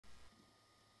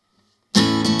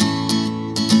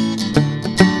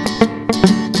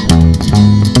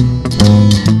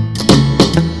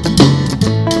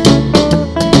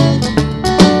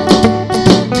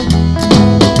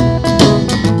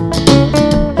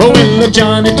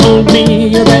Johnny told me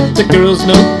that the girl's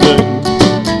no good,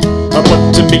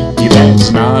 but to me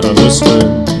that's not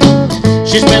understood.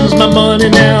 She spends my money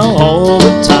now all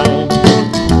the time,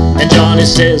 and Johnny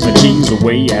says that she's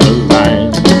way out of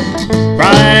line.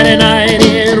 Friday night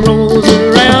it rolls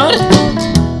around,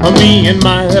 me and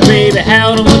my baby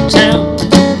out on the town.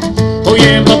 Oh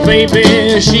yeah, my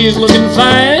baby, she's looking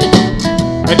fine.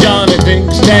 Johnny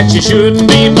thinks that she shouldn't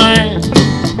be mine.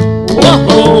 Whoa,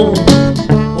 whoa,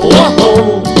 whoa,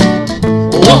 whoa,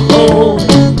 whoa,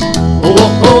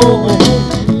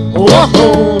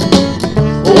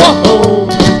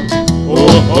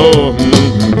 whoa, whoa.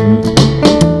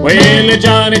 Well,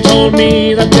 Johnny told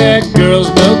me that that girl's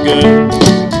no good,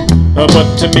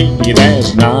 but to me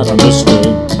that's not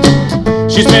understood.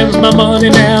 She spends my money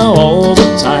now all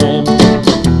the time,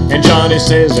 and Johnny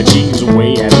says that she's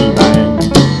way out of line.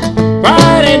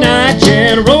 Friday night,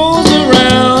 yeah, it rolls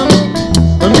around,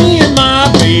 me and my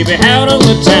baby out on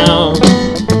the town.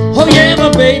 Oh yeah, my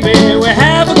baby, we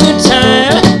have a good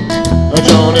time.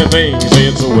 Johnny thinks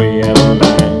it's way out of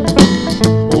line.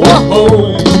 Whoa, whoa,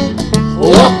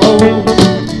 whoa, whoa,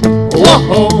 whoa,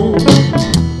 whoa, whoa.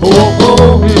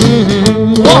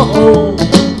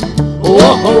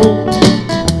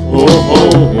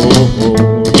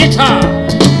 Guitar.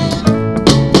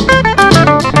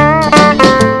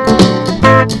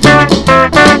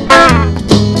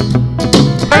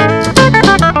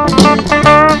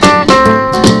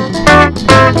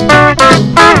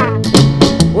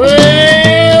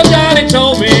 Well, Johnny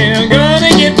told me I'm gonna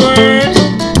get burned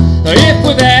if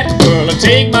with that girl I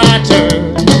take my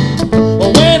turn.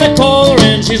 When I call her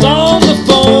and she's on the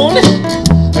phone,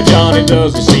 Johnny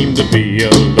doesn't seem to be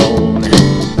alone.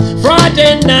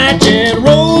 Friday night, yeah, it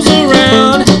rolls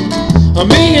around,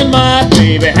 me and my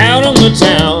baby out on the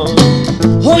town.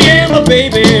 Oh yeah, my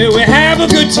baby, we have a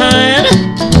good time.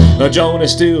 Johnny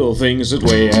still thinks it's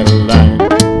way out of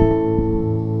line.